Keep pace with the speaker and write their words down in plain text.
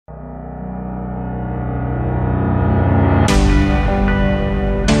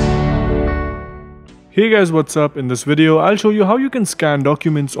Hey guys, what's up? In this video, I'll show you how you can scan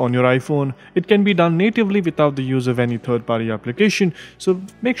documents on your iPhone. It can be done natively without the use of any third-party application, so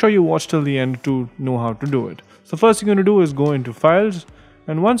make sure you watch till the end to know how to do it. So first thing you're going to do is go into Files,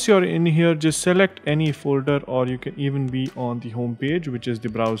 and once you're in here, just select any folder, or you can even be on the home page, which is the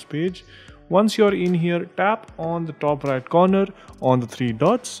Browse page. Once you're in here, tap on the top right corner on the three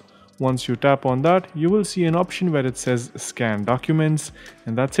dots. Once you tap on that, you will see an option where it says Scan Documents,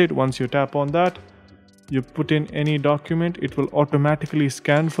 and that's it. Once you tap on that, you put in any document, it will automatically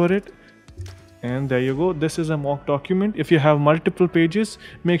scan for it, and there you go. This is a mock document. If you have multiple pages,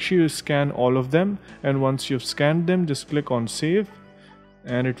 make sure you scan all of them, and once you've scanned them, just click on Save,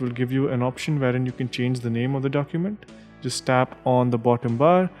 and it will give you an option wherein you can change the name of the document. Just tap on the bottom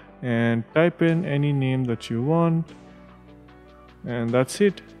bar and type in any name that you want, and that's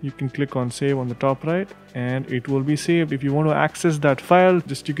it. You can click on Save on the top right and it will be saved. If you want to access that file,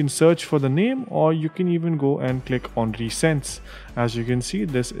 just you can search for the name, or you can even go and click on Resends. As you can see,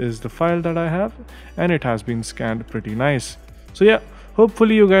 this is the file that I have and it has been scanned pretty nice. So yeah,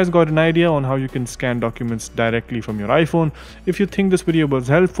 hopefully you guys got an idea on how you can scan documents directly from your iPhone. If you think this video was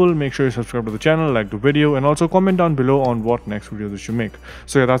helpful, make sure you subscribe to the channel, like the video, and also comment down below on what next videos we should make.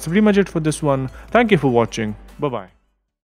 So yeah, that's pretty much it for this one. Thank you for watching. Bye bye.